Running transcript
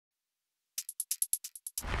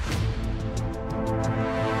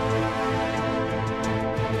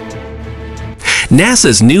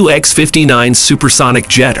NASA's new X-59 supersonic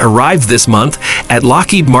jet arrived this month at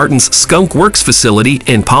Lockheed Martin's Skunk Works facility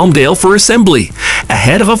in Palmdale for assembly,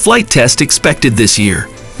 ahead of a flight test expected this year.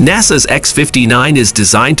 NASA's X-59 is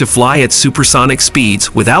designed to fly at supersonic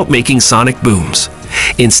speeds without making sonic booms.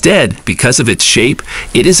 Instead, because of its shape,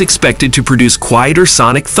 it is expected to produce quieter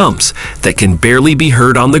sonic thumps that can barely be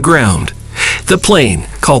heard on the ground. The plane,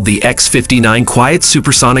 called the X-59 Quiet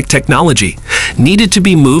Supersonic Technology, needed to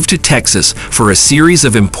be moved to Texas for a series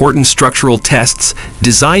of important structural tests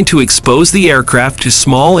designed to expose the aircraft to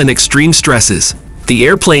small and extreme stresses. The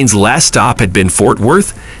airplane's last stop had been Fort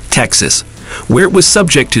Worth, Texas, where it was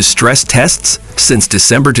subject to stress tests since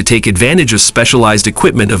December to take advantage of specialized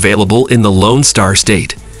equipment available in the Lone Star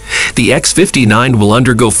State. The X-59 will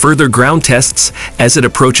undergo further ground tests as it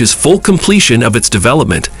approaches full completion of its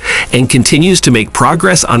development and continues to make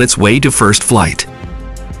progress on its way to first flight.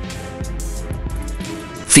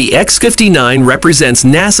 The X-59 represents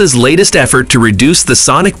NASA's latest effort to reduce the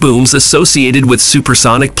sonic booms associated with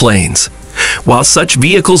supersonic planes. While such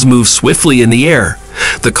vehicles move swiftly in the air,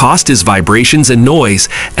 the cost is vibrations and noise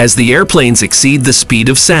as the airplanes exceed the speed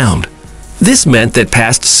of sound. This meant that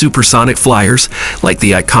past supersonic flyers, like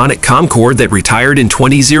the iconic Concorde that retired in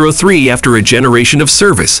 2003 after a generation of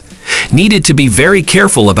service, needed to be very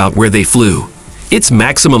careful about where they flew. Its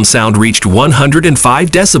maximum sound reached 105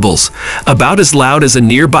 decibels, about as loud as a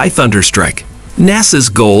nearby thunderstrike. NASA's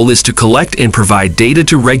goal is to collect and provide data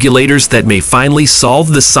to regulators that may finally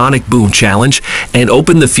solve the sonic boom challenge and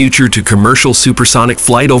open the future to commercial supersonic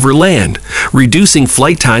flight over land, reducing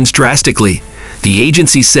flight times drastically, the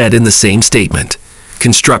agency said in the same statement.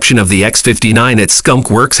 Construction of the X-59 at Skunk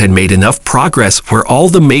Works had made enough progress where all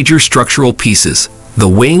the major structural pieces, the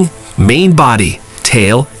wing, main body,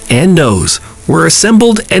 tail, and nose, were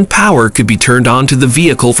assembled and power could be turned on to the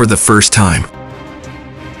vehicle for the first time.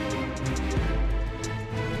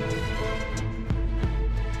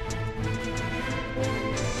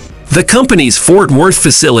 The company's Fort Worth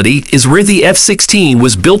facility is where the F-16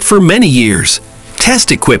 was built for many years.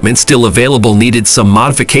 Test equipment still available needed some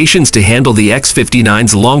modifications to handle the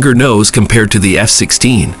X-59's longer nose compared to the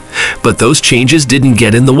F-16, but those changes didn't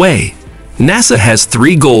get in the way. NASA has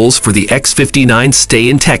 3 goals for the X-59's stay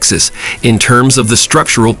in Texas in terms of the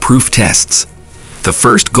structural proof tests. The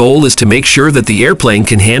first goal is to make sure that the airplane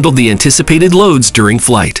can handle the anticipated loads during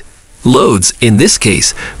flight. Loads, in this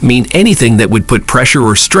case, mean anything that would put pressure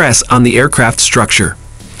or stress on the aircraft structure.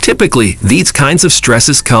 Typically, these kinds of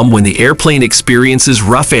stresses come when the airplane experiences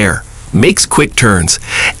rough air, makes quick turns,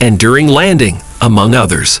 and during landing, among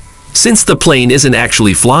others. Since the plane isn't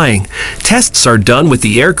actually flying, tests are done with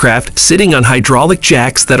the aircraft sitting on hydraulic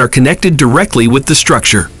jacks that are connected directly with the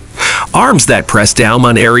structure. Arms that press down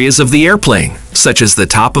on areas of the airplane, such as the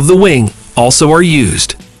top of the wing, also are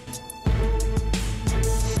used.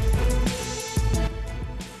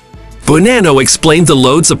 Bonanno explained the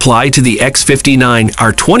loads applied to the X-59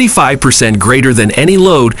 are 25% greater than any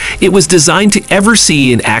load it was designed to ever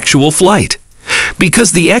see in actual flight.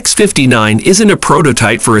 Because the X-59 isn't a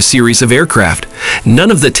prototype for a series of aircraft,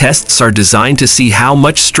 none of the tests are designed to see how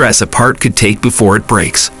much stress a part could take before it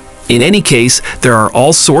breaks. In any case, there are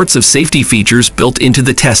all sorts of safety features built into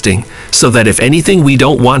the testing, so that if anything we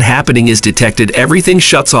don't want happening is detected, everything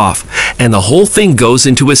shuts off, and the whole thing goes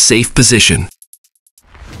into a safe position.